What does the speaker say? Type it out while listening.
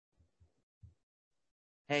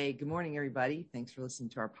Hey, good morning, everybody. Thanks for listening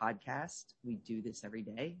to our podcast. We do this every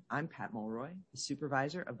day. I'm Pat Mulroy, the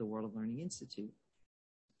supervisor of the World of Learning Institute.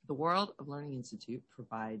 The World of Learning Institute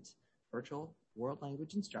provides virtual world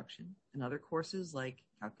language instruction and other courses like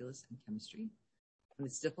calculus and chemistry when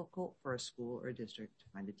it's difficult for a school or a district to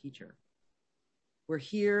find a teacher. We're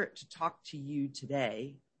here to talk to you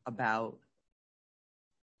today about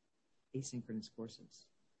asynchronous courses.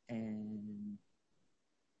 And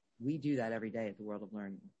we do that every day at the World of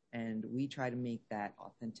Learning. And we try to make that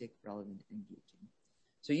authentic, relevant, and engaging.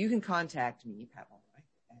 So you can contact me, Pat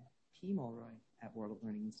Mulroy, at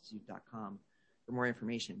pmulroy@worldoflearninginstitute.com for more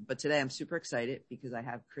information. But today I'm super excited because I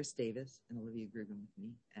have Chris Davis and Olivia Grugan with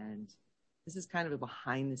me. And this is kind of a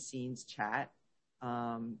behind the scenes chat.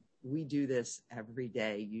 We do this every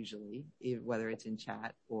day, usually, whether it's in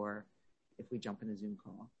chat or if we jump in a Zoom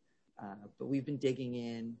call. But we've been digging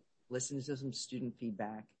in, listening to some student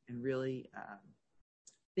feedback, and really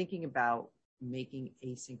thinking about making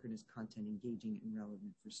asynchronous content engaging and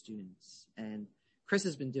relevant for students. And Chris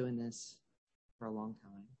has been doing this for a long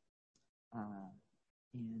time.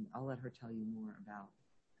 And I'll let her tell you more about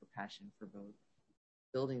her passion for both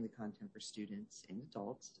building the content for students and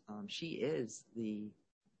adults. She is the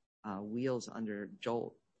wheels under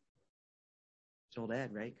Jolt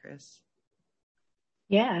Ed, right, Chris?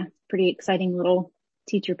 Yeah, pretty exciting little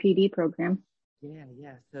teacher PD program.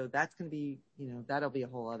 Yeah. So that's going to be, that'll be a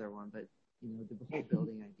whole other one, but, the whole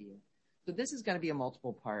building idea. So this is going to be a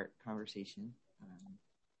multiple part conversation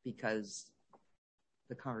because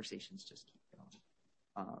the conversations just keep going.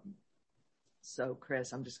 So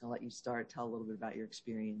Chris, I'm just going to let you start. Tell a little bit about your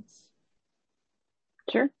experience.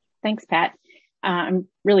 Sure. Thanks, Pat. I'm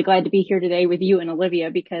really glad to be here today with you and Olivia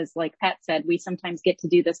because like Pat said, we sometimes get to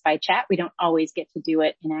do this by chat. We don't always get to do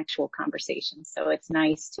it in actual conversation. So it's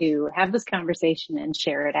nice to have this conversation and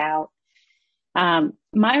share it out.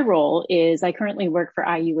 My role is I currently work for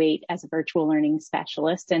IU8 as a virtual learning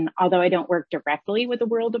specialist. And although I don't work directly with the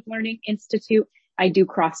World of Learning Institute, I do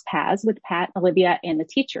cross paths with Pat, Olivia, and the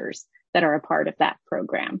teachers that are a part of that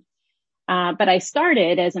program. But I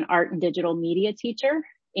started as an art and digital media teacher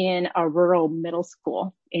in a rural middle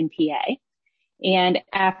school in PA. And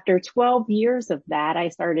after 12 years of that, I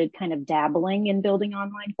started kind of dabbling in building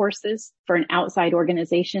online courses for an outside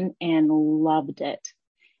organization and loved it.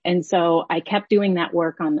 And so I kept doing that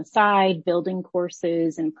work on the side, building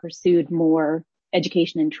courses, and pursued more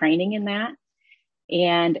education and training in that.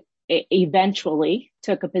 And eventually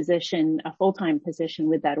took a full-time position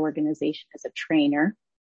with that organization as a trainer,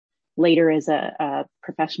 later as a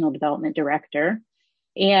professional development director.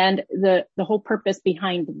 And the whole purpose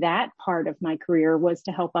behind that part of my career was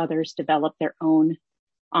to help others develop their own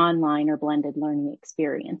online or blended learning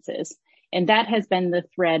experiences. And that has been the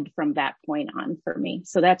thread from that point on for me.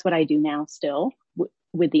 So that's what I do now still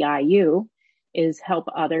with the IU is help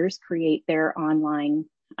others create their online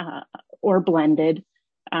or blended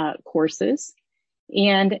courses.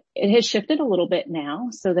 And it has shifted a little bit now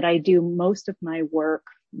so that I do most of my work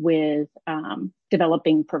with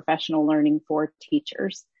developing professional learning for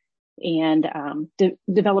teachers and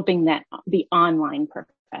developing the online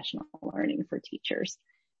professional learning for teachers.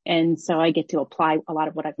 And so I get to apply a lot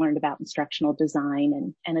of what I've learned about instructional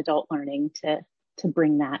design and adult learning to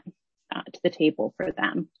bring that to the table for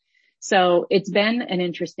them. So it's been an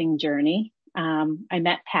interesting journey. I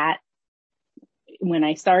met Pat when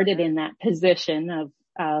I started in that position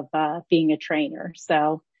of being a trainer.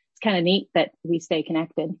 So it's kind of neat that we stay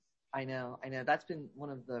connected. I know. That's been one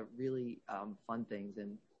of the really fun things.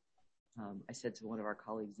 And I said to one of our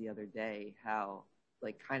colleagues the other day how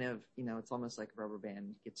it's almost like a rubber band.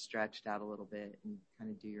 You get stretched out a little bit and kind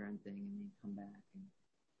of do your own thing and then come back.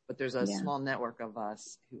 But there's a small network of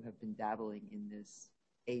us who have been dabbling in this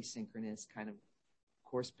asynchronous kind of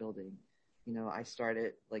course building. I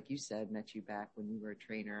started, like you said, met you back when you were a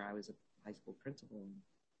trainer. I was a high school principal and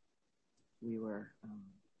we were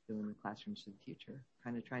doing the Classrooms for the Future,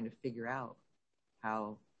 kind of trying to figure out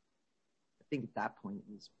how, I think at that point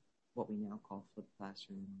it was what we now call flipped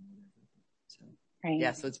classroom. So, right.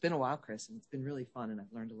 Yeah, so it's been a while, Chris, and it's been really fun, and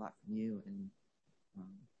I've learned a lot from you, and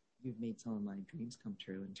you've made some of my dreams come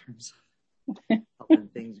true in terms of helping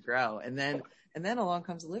things grow. And then along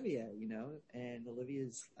comes Olivia, and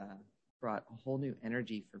Olivia's brought a whole new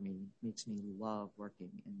energy for me, makes me love working.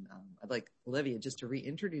 And I'd like Olivia just to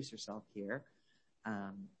reintroduce herself here.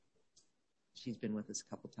 She's been with us a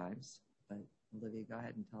couple times, but Olivia, go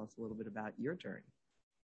ahead and tell us a little bit about your journey.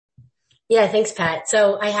 Yeah, thanks, Pat.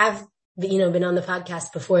 So I have, been on the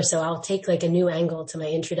podcast before, so I'll take like a new angle to my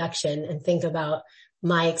introduction and think about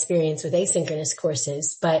my experience with asynchronous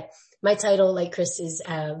courses. But my title, like Chris, is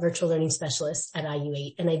a virtual learning specialist at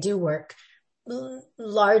IU8. And I do work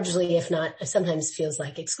largely, if not sometimes feels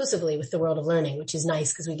like exclusively, with the world of learning, which is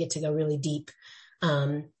nice because we get to go really deep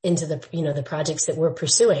into the, the projects that we're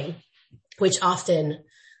pursuing, which often,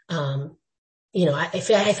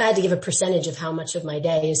 if I had to give a percentage of how much of my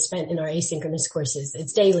day is spent in our asynchronous courses,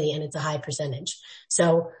 it's daily and it's a high percentage.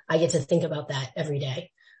 So I get to think about that every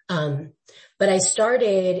day. But I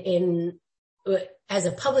started as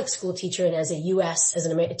a public school teacher and as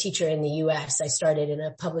a teacher in the U.S., I started in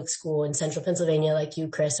a public school in central Pennsylvania, like you,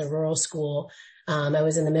 Chris, a rural school. I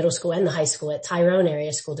was in the middle school and the high school at Tyrone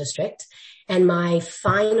Area School District. And my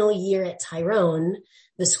final year at Tyrone,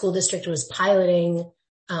 the school district was piloting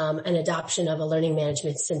an adoption of a learning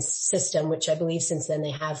management system, which I believe since then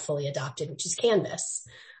they have fully adopted, which is Canvas.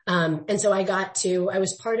 And so I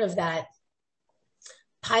was part of that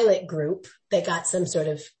pilot group that got some sort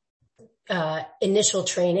of initial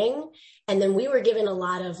training. And then we were given a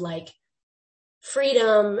lot of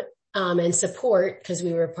freedom and support, because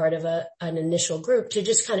we were part of an initial group, to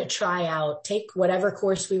just kind of try out, take whatever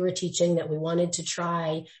course we were teaching that we wanted to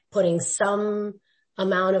try putting some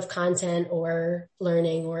amount of content or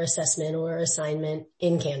learning or assessment or assignment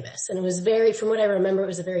in Canvas. And it was from what I remember, it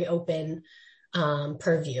was a very open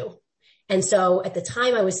purview. And so at the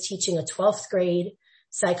time I was teaching a 12th grade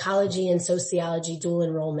psychology and sociology dual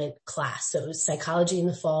enrollment class. So it was psychology in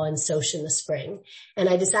the fall and soc in the spring. And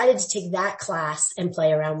I decided to take that class and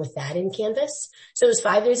play around with that in Canvas. So it was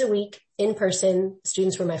 5 days a week in person.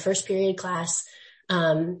 Students were my first period class.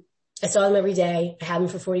 I saw them every day. I had them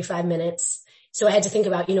for 45 minutes. So I had to think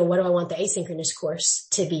about, what do I want the asynchronous course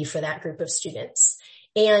to be for that group of students?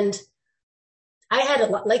 And I had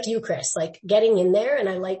like you, Chris, getting in there, and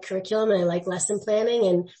I like curriculum and I like lesson planning,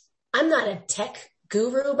 and I'm not a tech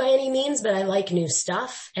guru by any means, but I like new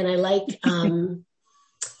stuff. And I like,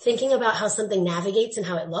 thinking about how something navigates and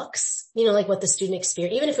how it looks, like what the student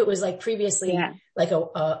experience, even if it was previously like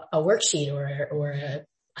a worksheet or a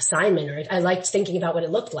assignment, or I liked thinking about what it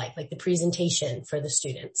looked like the presentation for the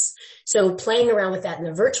students. So playing around with that in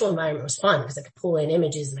the virtual environment was fun because I could pull in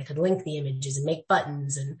images and I could link the images and make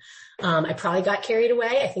buttons. And I probably got carried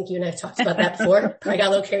away. I think you and I have talked about that before. Probably got a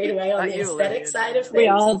little carried away on the aesthetic side of things. We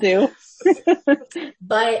all do.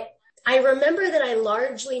 But I remember that I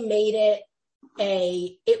largely made it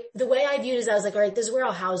the way I viewed it is I was like, all right, this is where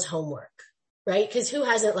I'll house homework. Right? Because who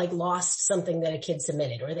hasn't lost something that a kid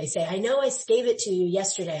submitted, or they say, I know I gave it to you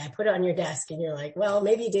yesterday. I put it on your desk, and you're like, well,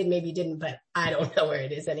 maybe you did, maybe you didn't, but I don't know where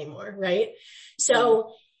it is anymore. Right?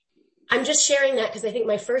 So I'm just sharing that because I think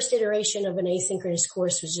my first iteration of an asynchronous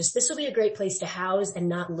course was just, this will be a great place to house and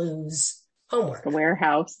not lose homework. A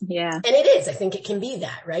warehouse. Yeah. And it is. I think it can be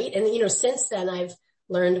that. Right? And since then I've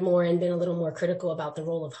learned more and been a little more critical about the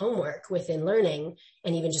role of homework within learning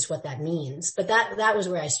and even just what that means. But that was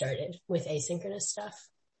where I started with asynchronous stuff.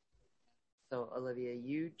 So Olivia,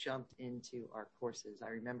 you jumped into our courses. I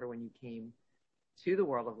remember when you came to the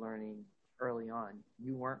world of learning early on,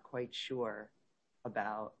 you weren't quite sure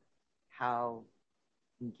about how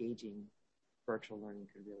engaging virtual learning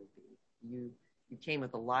could really be. You came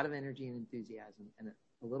with a lot of energy and enthusiasm and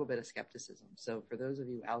a little bit of skepticism. So for those of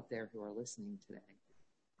you out there who are listening today,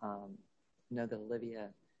 know that Olivia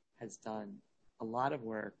has done a lot of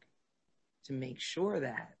work to make sure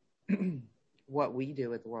that what we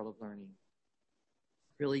do at the World of Learning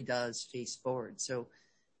really does face forward. So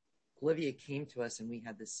Olivia came to us and we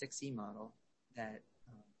had this 6E model that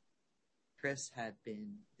Chris had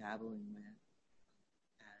been dabbling with,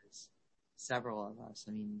 as several of us.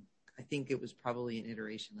 I mean, I think it was probably an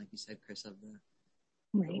iteration, like you said, Chris, of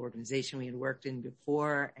the organization we had worked in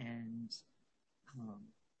before, and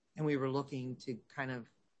we were looking to kind of,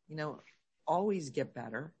 always get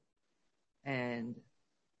better. And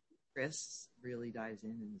Chris really dives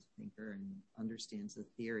in and is a thinker and understands the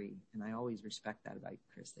theory. And I always respect that about you,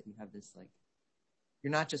 Chris, that you have this,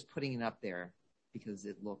 you're not just putting it up there because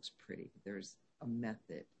it looks pretty. There's a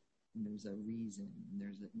method and there's a reason and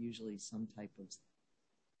there's usually some type of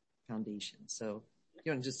foundation. So,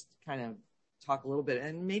 just kind of talk a little bit,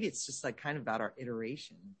 and maybe it's just kind of about our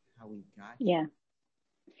iteration, how we got here.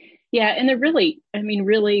 Yeah. And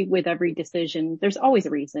really with every decision, there's always a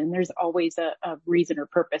reason. There's always a reason or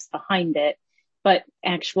purpose behind it, but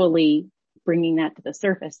actually bringing that to the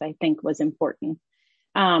surface, I think, was important.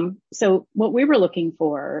 So what we were looking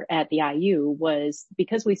for at the IU was,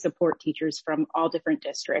 because we support teachers from all different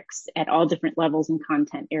districts at all different levels and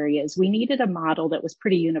content areas, we needed a model that was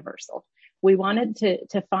pretty universal. We wanted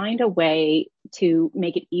to find a way to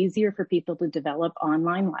make it easier for people to develop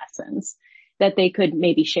online lessons that they could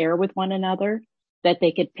maybe share with one another, that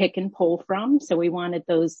they could pick and pull from. So we wanted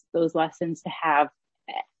those lessons to have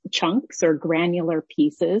chunks or granular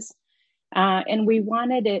pieces. And we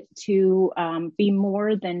wanted it to be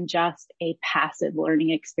more than just a passive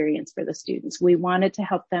learning experience for the students. We wanted to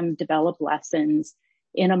help them develop lessons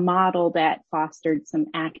in a model that fostered some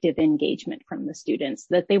active engagement from the students,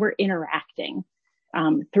 that they were interacting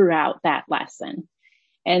throughout that lesson.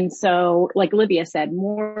 And so, like Olivia said,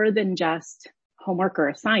 more than just homework or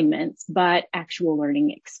assignments, but actual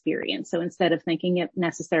learning experience. So instead of thinking it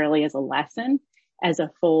necessarily as a lesson, as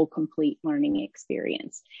a full, complete learning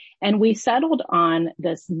experience. And we settled on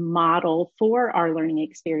this model for our learning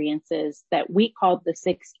experiences that we called the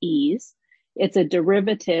 6 E's. It's a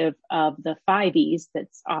derivative of the 5 E's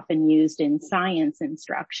that's often used in science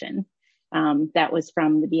instruction. That was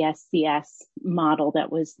from the BSCS model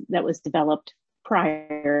that was developed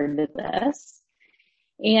prior to this.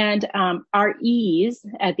 And our E's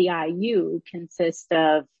at the IU consist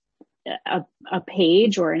of a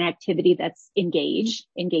page or an activity that's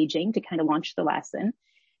engaging to kind of launch the lesson,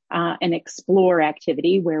 an explore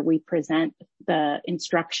activity where we present the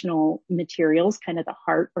instructional materials, kind of the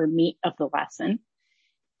heart or meat of the lesson,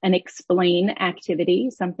 an explain activity,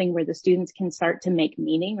 something where the students can start to make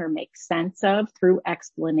meaning or make sense of through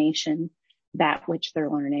explanation that which they're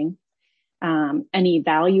learning. An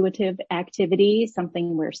evaluative activity,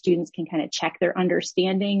 something where students can kind of check their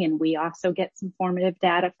understanding, and we also get some formative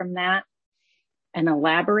data from that. An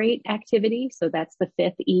elaborate activity, so that's the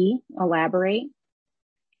 5th E, elaborate.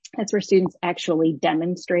 That's where students actually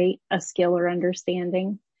demonstrate a skill or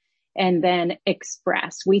understanding. And then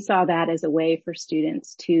express. We saw that as a way for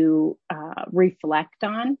students to reflect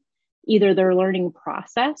on either their learning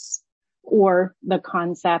process or the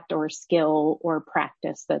concept or skill or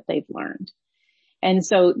practice that they've learned. And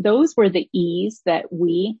so those were the E's that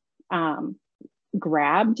we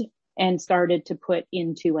grabbed and started to put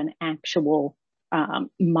into an actual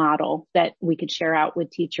model that we could share out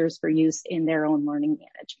with teachers for use in their own learning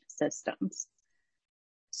management systems.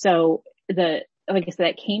 So like I said,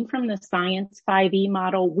 that came from the Science 5E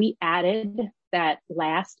model. We added that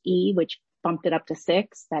last E, which bumped it up to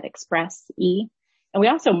 6, that express E. And we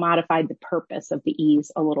also modified the purpose of the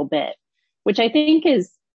E's a little bit, which I think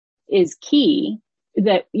is key,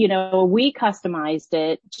 that, we customized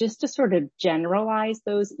it just to sort of generalize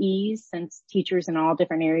those E's, since teachers in all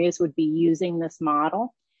different areas would be using this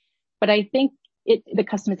model. But I think the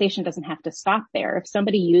customization doesn't have to stop there. If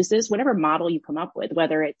somebody uses whatever model you come up with,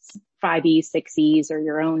 whether it's 5 E's, 6 E's, or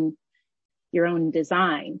your own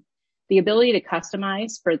design, the ability to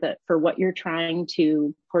customize for what you're trying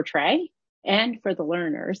to portray and for the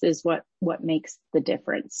learners is what makes the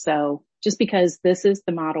difference. So just because this is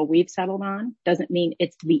the model we've settled on doesn't mean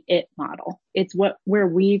it's the it model. It's what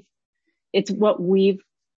we've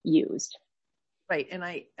used. Right. And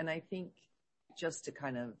I think, just to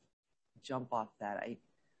kind of jump off that,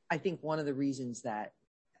 I think one of the reasons that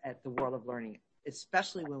at the World of Learning,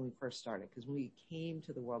 especially when we first started, because when we came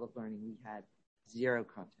to the World of Learning, we had 0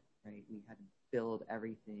 content, right? We had to build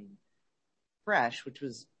everything fresh, which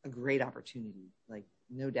was a great opportunity, like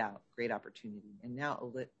no doubt, great opportunity. And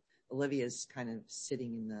now Olivia's kind of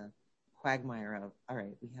sitting in the quagmire of, all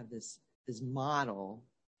right, we have this model,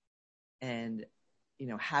 and,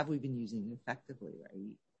 have we been using it effectively,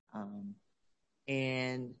 right?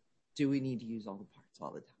 And do we need to use all the parts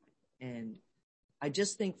all the time? And I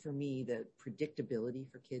just think, for me, the predictability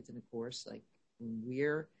for kids in a course, like when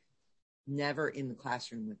we're never in the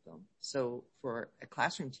classroom with them. So for a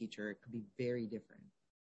classroom teacher, it could be very different.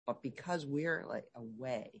 But because we're like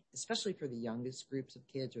away, especially for the youngest groups of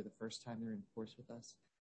kids or the first time they're in course with us,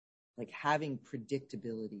 like having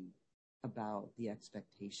predictability about the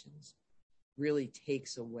expectations really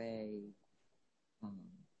takes away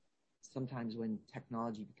sometimes when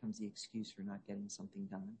technology becomes the excuse for not getting something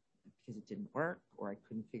done because it didn't work or I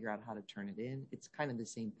couldn't figure out how to turn it in. It's kind of the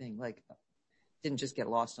same thing. Like, didn't just get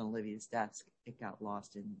lost on Olivia's desk. It got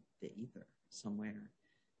lost in the ether somewhere.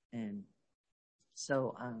 And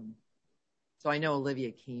so I know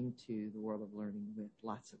Olivia came to the World of Learning with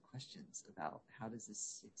lots of questions about how does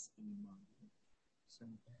this 6E model. So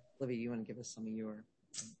Olivia, you want to give us some of your...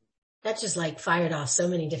 That just fired off so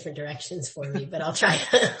many different directions for me, but I'll try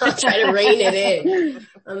to rein it in.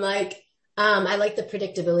 I'm like, I like the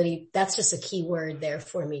predictability. That's just a key word there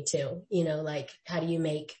for me too. How do you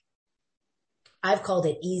make, I've called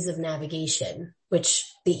it ease of navigation,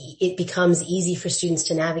 which it becomes easy for students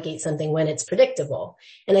to navigate something when it's predictable.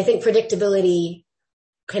 And I think predictability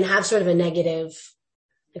can have sort of a negative,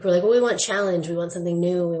 we're like, well, we want challenge. We want something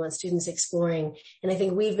new. We want students exploring. And I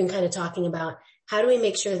think we've been kind of talking about how do we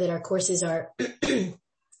make sure that our courses are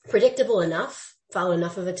predictable enough follow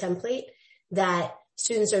enough of a template that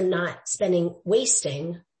students are not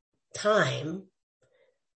wasting time,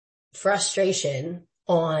 frustration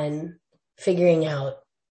on figuring out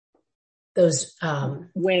those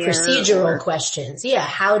procedural questions. Yeah.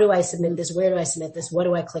 How do I submit this? Where do I submit this? What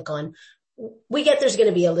do I click on? We get there's going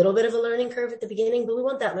to be a little bit of a learning curve at the beginning, but we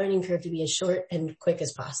want that learning curve to be as short and quick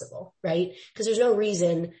as possible, right? Because there's no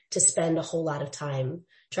reason to spend a whole lot of time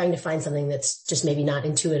trying to find something that's just maybe not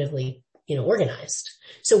intuitively, organized.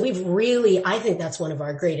 So I think that's one of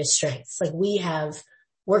our greatest strengths. Like, we have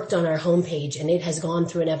worked on our homepage and it has gone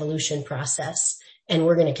through an evolution process, and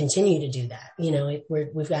we're going to continue to do that.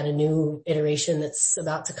 We've got a new iteration that's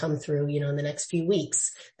about to come through, in the next few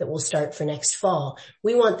weeks that will start for next fall.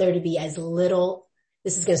 We want there to be as little,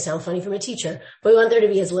 this is going to sound funny from a teacher, but we want there to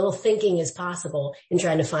be as little thinking as possible in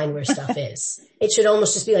trying to find where stuff is. It should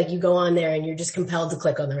almost just be like you go on there and you're just compelled to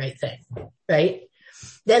click on the right thing, right?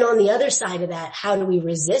 Then on the other side of that, how do we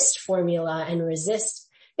resist formula and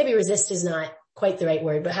maybe resist is not quite the right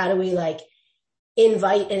word, but how do we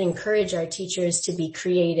invite and encourage our teachers to be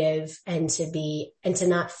creative and to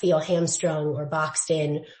not feel hamstrung or boxed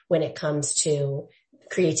in when it comes to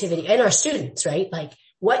creativity, and our students, right? Like,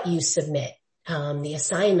 what you submit, the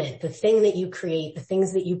assignment, the thing that you create, the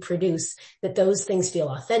things that you produce, that those things feel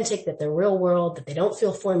authentic, that they're real world, that they don't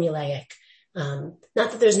feel formulaic. Not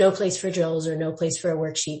that there's no place for drills or no place for a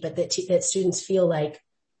worksheet, but that students feel like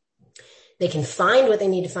they can find what they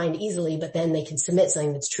need to find easily, but then they can submit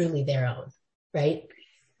something that's truly their own, right?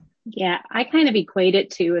 Yeah, I kind of equate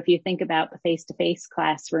it to, if you think about the face-to-face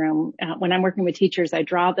classroom, when I'm working with teachers, I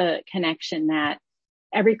draw the connection that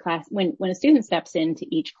every class, when a student steps into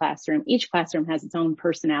each classroom has its own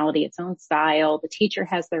personality, its own style. The teacher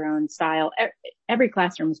has their own style. Every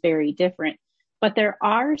classroom is very different, but there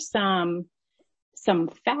are some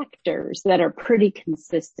factors that are pretty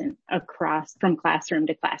consistent from classroom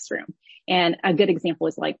to classroom. And a good example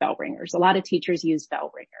is like bell ringers. A lot of teachers use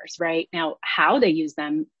bell ringers, right? Now, how they use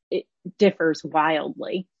them, it differs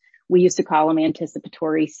wildly. We used to call them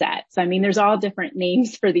anticipatory sets. I mean, there's all different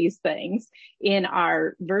names for these things. In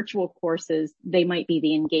our virtual courses, they might be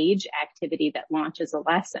the engage activity that launches a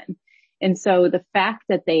lesson. And so the fact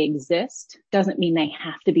that they exist doesn't mean they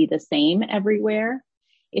have to be the same everywhere.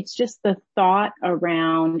 It's just the thought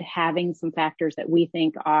around having some factors that we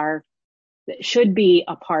think should be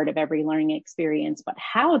a part of every learning experience, but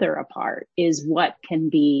how they're a part is what can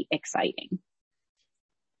be exciting.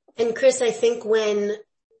 And Chris, I think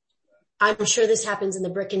I'm sure this happens in the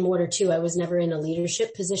brick and mortar too. I was never in a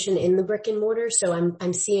leadership position in the brick and mortar, so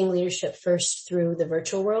I'm seeing leadership first through the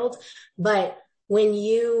virtual world. But when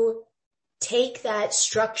you take that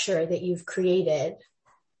structure that you've created,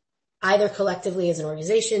 either collectively as an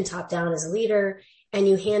organization, top down as a leader, and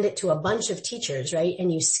you hand it to a bunch of teachers, right?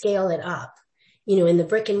 And you scale it up. In the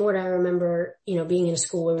brick and mortar, I remember, being in a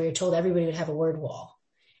school where we were told everybody would have a word wall.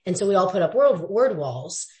 And so we all put up word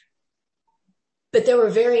walls, but there were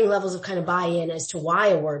varying levels of kind of buy-in as to why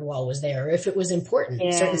a word wall was there, or if it was important.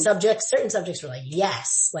 Yeah. Certain subjects were like,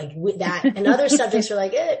 yes, like that. And other subjects were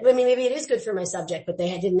like, maybe it is good for my subject, but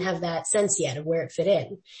they didn't have that sense yet of where it fit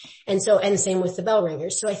in. And same with the bell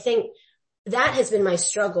ringers. So I think that has been my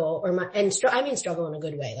struggle, I mean struggle in a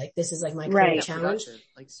good way. Like, this is like my current challenge.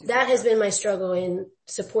 That has been my struggle in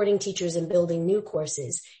supporting teachers and building new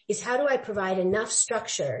courses, is how do I provide enough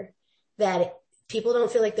structure that people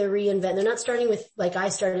don't feel like they're reinventing. They're not starting with, like I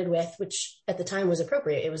started with, which at the time was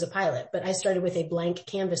appropriate. It was a pilot, but I started with a blank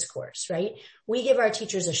canvas course, right? We give our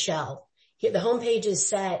teachers a shell. The homepage is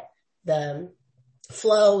set, the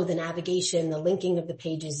flow, the navigation, the linking of the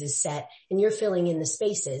pages is set, and you're filling in the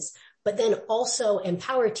spaces. But then also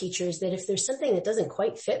empower teachers that if there's something that doesn't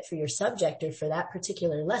quite fit for your subject or for that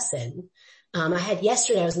particular lesson,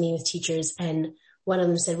 yesterday I was meeting with teachers, and one of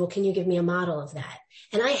them said, well, can you give me a model of that?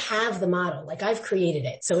 And I have the model, like I've created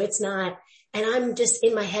it. So it's not, and I'm just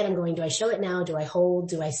in my head, I'm going, do I show it now? Do I hold?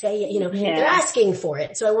 Do I say it? They're asking for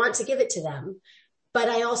it. So I want to give it to them. But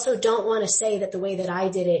I also don't want to say that the way that I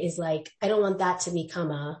did it is like, I don't want that to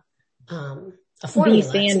become a formula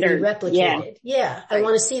standard to be replicated. Yeah. Right. I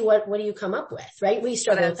want to see what do you come up with, right? We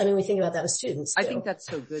struggle. We think about that with students too. I think that's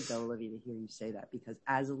so good though, Olivia, to hear you say that, because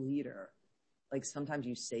as a leader, like sometimes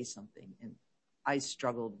you say something, and I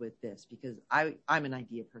struggled with this because I'm an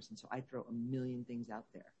idea person. So I throw a million things out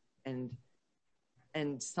there,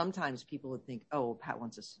 and sometimes people would think, oh, well, Pat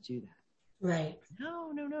wants us to do that. Right.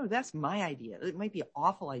 No. That's my idea. It might be an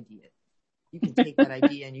awful idea. You can take that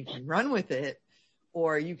idea and you can run with it,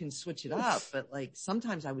 or you can switch it up. But like,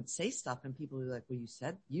 sometimes I would say stuff and people would be like, well,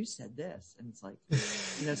 you said this. And it's like,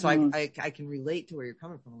 so I can relate to where you're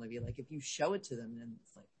coming from, Olivia. Like, if you show it to them, then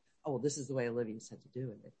it's like, oh, well, this is the way Olivia said to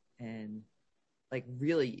do it. And like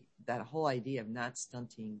really that whole idea of not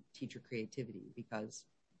stunting teacher creativity, because,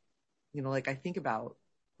 you know, like I think about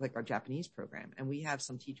like our Japanese program, and we have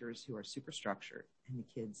some teachers who are super structured and the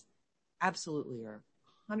kids absolutely are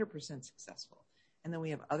 100% successful. And then we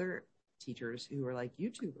have other teachers who are like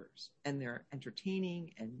YouTubers and they're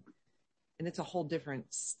entertaining and it's a whole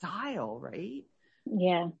different style, right?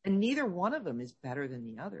 Yeah. And neither one of them is better than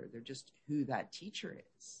the other. They're just who that teacher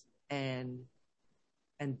is. And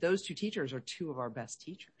those two teachers are two of our best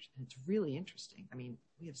teachers. And it's really interesting. I mean,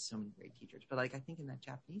 we have so many great teachers, but like, I think in that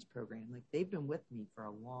Japanese program, like they've been with me for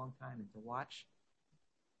a long time, and to watch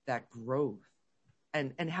that growth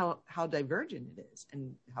and how divergent it is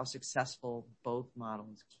and how successful both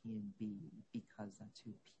models can be, because that's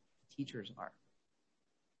who teachers are.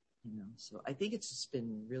 You know, so I think it's just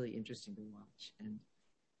been really interesting to watch. And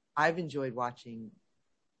I've enjoyed watching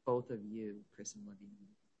both of you, Chris and Olivia,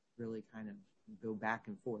 really kind of go back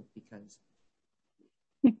and forth, because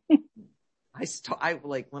I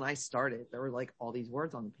like when I started, there were like all these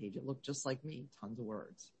words on the page. It looked just like me, tons of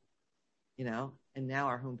words, you know, and now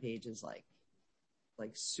our homepage is like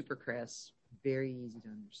super crisp, very easy to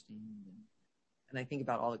understand. And I think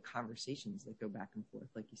about all the conversations that go back and forth,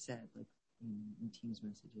 like you said, like in Teams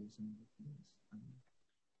messages and other things.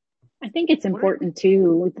 I think it's important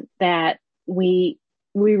too that we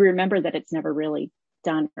remember that it's never really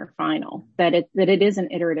done or final, that it is an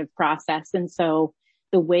iterative process. And so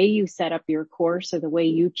the way you set up your course or the way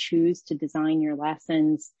you choose to design your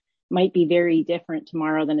lessons might be very different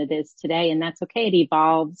tomorrow than it is today. And that's okay. It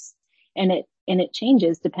evolves and it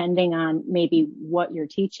changes depending on maybe what you're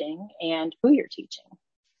teaching and who you're teaching.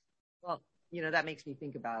 Well, you know, that makes me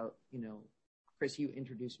think about, you know, Chris, you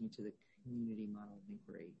introduced me to the community model of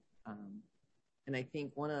inquiry. And I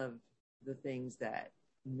think one of the things that,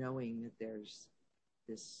 knowing that there's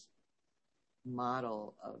this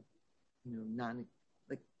model of, you know,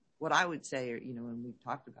 like what I would say, or, you know, and we've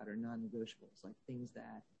talked about are non-negotiables, like things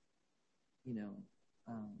that, you know,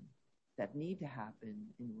 that need to happen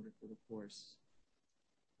in order for the course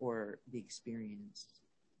or the experience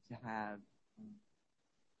to have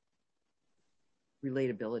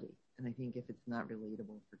relatability. And I think if it's not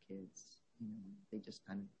relatable for kids, you know, they just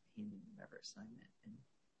kind of hand in whatever assignment.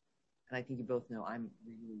 And I think you both know I'm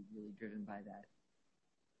really, really driven by that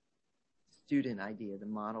student idea, the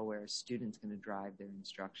model where a student's going to drive their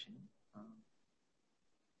instruction.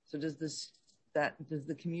 So does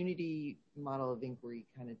the community model of inquiry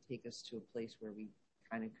kind of take us to a place where we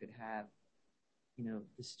kind of could have, you know,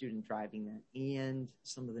 the student driving that and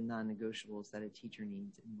some of the non-negotiables that a teacher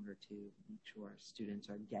needs in order to make sure students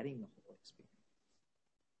are getting the whole experience?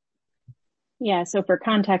 Yeah. So for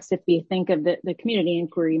context, if you think of the community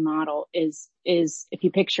inquiry model is if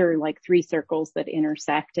you picture like three circles that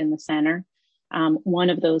intersect in the center,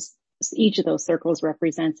 each of those circles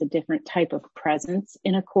represents a different type of presence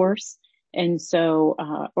in a course. And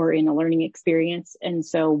so, or in a learning experience. And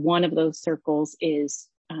so one of those circles is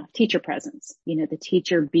teacher presence, you know, the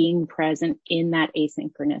teacher being present in that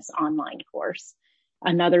asynchronous online course.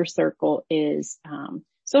 Another circle is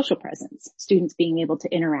social presence, students being able to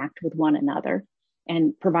interact with one another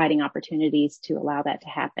and providing opportunities to allow that to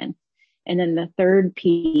happen. And then the third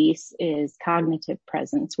piece is cognitive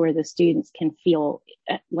presence, where the students can feel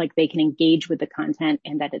like they can engage with the content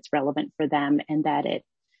and that it's relevant for them and that it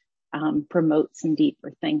promotes some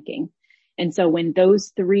deeper thinking. And so when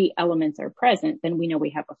those three elements are present, then we know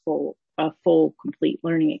we have a full, complete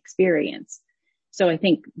learning experience. So I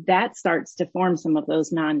think that starts to form some of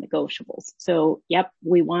those non-negotiables. So, yep,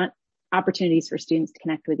 we want opportunities for students to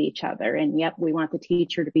connect with each other. And yep, we want the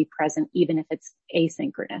teacher to be present, even if it's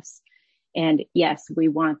asynchronous. And yes, we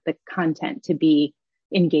want the content to be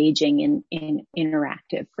engaging and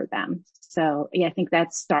interactive for them. So yeah, I think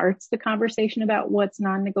that starts the conversation about what's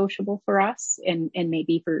non-negotiable for us and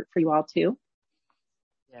maybe for you all too.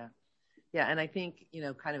 Yeah. Yeah. And I think, you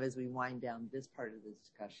know, kind of as we wind down this part of the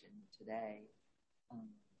discussion today,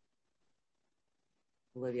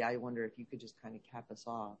 Olivia, I wonder if you could just kind of cap us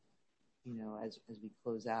off, you know, as we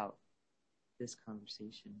close out this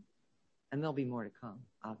conversation. And there'll be more to come,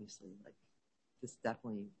 obviously. Like this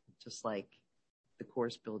definitely, just like the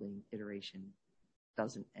course building iteration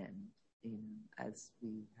doesn't end. You know, as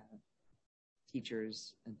we have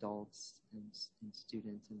teachers, adults, and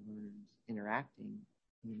students and learners interacting,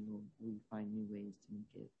 you know, we find new ways to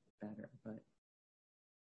make it better. But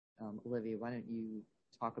Olivia, why don't you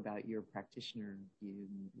talk about your practitioner view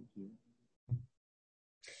maybe here?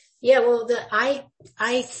 Yeah, well,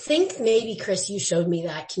 I think maybe, Chris, you showed me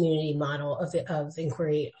that community model of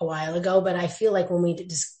inquiry a while ago, but I feel like when we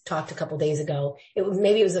just talked a couple days ago,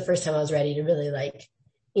 maybe it was the first time I was ready to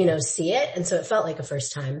really see it. And so it felt like a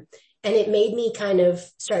first time. And it made me kind of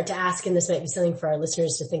start to ask, and this might be something for our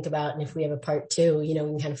listeners to think about. And if we have a part two, we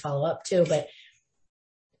can kind of follow up too, but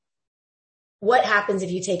what happens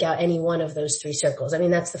if you take out any one of those three circles? I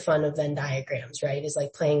mean, that's the fun of Venn diagrams, right? Is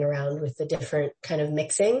like playing around with the different kind of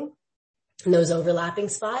mixing and those overlapping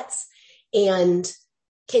spots. And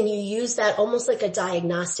can you use that almost like a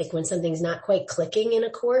diagnostic when something's not quite clicking in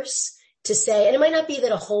a course to say, and it might not be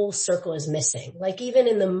that a whole circle is missing, like even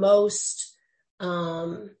in the most,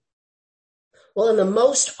 in the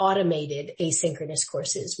most automated asynchronous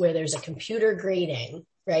courses where there's a computer grading,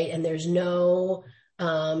 right? And there's no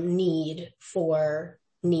need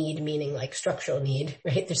meaning like structural need,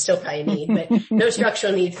 right? There's still probably a need, but no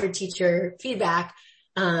structural need for teacher feedback.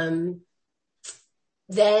 Then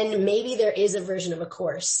maybe there is a version of a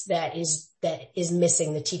course that is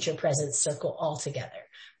missing the teacher presence circle altogether.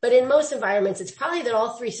 But in most environments, it's probably that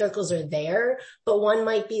all three circles are there, but one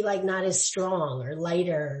might be like not as strong or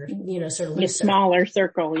lighter, sort of looser. A smaller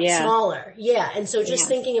circle. Yeah. Smaller. Yeah. And so just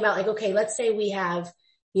thinking about like, okay, let's say we have,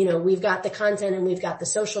 we've got the content and we've got the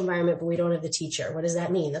social environment, but we don't have the teacher. What does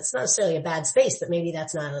that mean? That's not necessarily a bad space, but maybe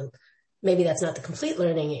that's not the complete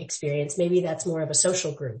learning experience. Maybe that's more of a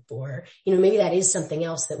social group, or, maybe that is something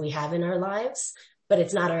else that we have in our lives, but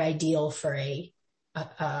it's not our ideal for a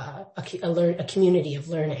community of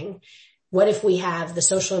learning. What if we have the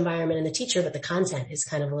social environment and the teacher, but the content is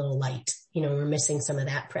kind of a little light? We're missing some of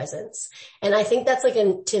that presence. And I think that's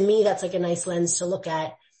to me, that's like a nice lens to look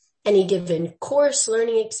at any given course,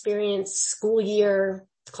 learning experience, school year,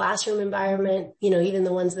 classroom environment, even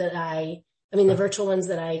the ones that the virtual ones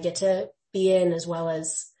that I get to be in, as well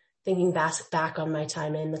as thinking back on my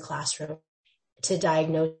time in the classroom to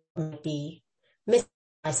diagnose might be missing,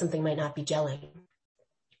 something might not be gelling.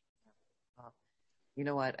 You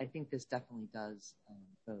know what? I think this definitely does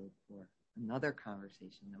bode for another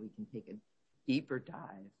conversation that we can take a deeper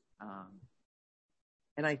dive.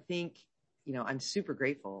 And I think, I'm super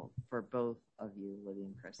grateful for both of you, Olivia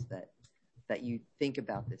and Chris, that you think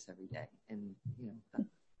about this every day. And,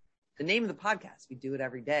 the name of the podcast, we do it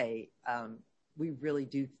every day. We really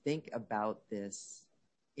do think about this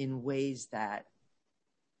in ways that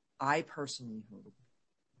I personally hope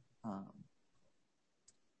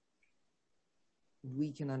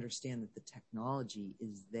we can understand that the technology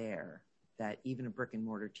is there, that even a brick and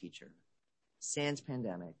mortar teacher, sans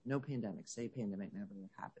pandemic, no pandemic, say pandemic never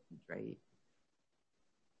happened, right?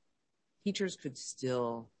 Teachers could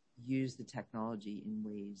still use the technology in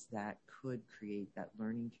ways that could create that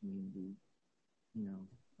learning community.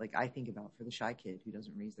 Like I think about for the shy kid who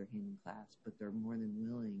doesn't raise their hand in class, but they're more than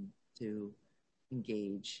willing to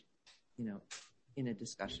engage, in a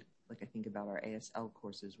discussion. Like I think about our ASL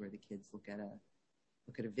courses where the kids look at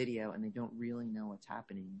a video and they don't really know what's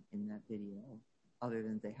happening in that video, other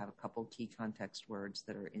than they have a couple key context words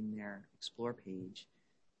that are in their explore page.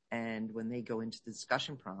 And when they go into the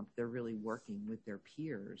discussion prompt, they're really working with their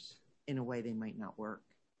peers in a way they might not work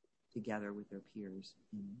together with their peers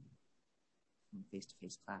in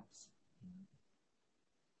face-to-face class.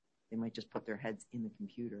 They might just put their heads in the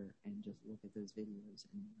computer and just look at those videos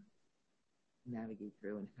and navigate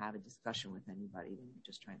through and have a discussion with anybody. They're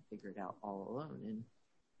just trying to figure it out all alone. And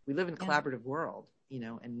we live in a collaborative world,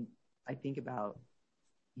 and I think about,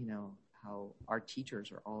 how our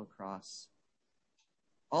teachers are all across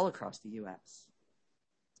the U.S.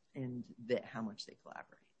 and how much they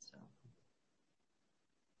collaborate. So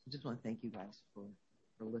I just want to thank you guys for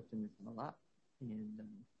lifting this all up and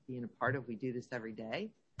being a part of. We do this every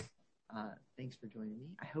day. Thanks for joining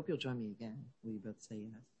me. I hope you'll join me again. Will you both say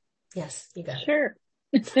yes? Yes, you got it. Sure.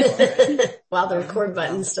 While the record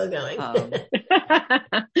button's still going.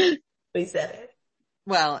 We said it.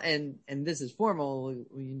 Well, and this is formal,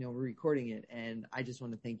 we're recording it, and I just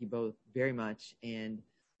want to thank you both very much. And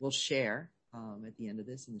we'll share at the end of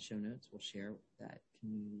this in the show notes, we'll share that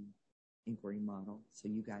community inquiry model so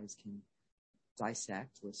you guys can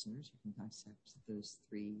dissect, listeners, you can dissect those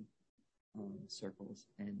three circles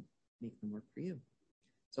and make them work for you.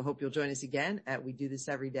 So I hope you'll join us again We Do This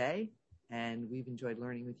Every Day. And we've enjoyed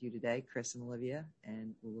learning with you today, Chris and Olivia,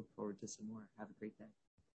 and we'll look forward to some more. Have a great day.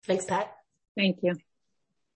 Thanks, Pat. Thank you.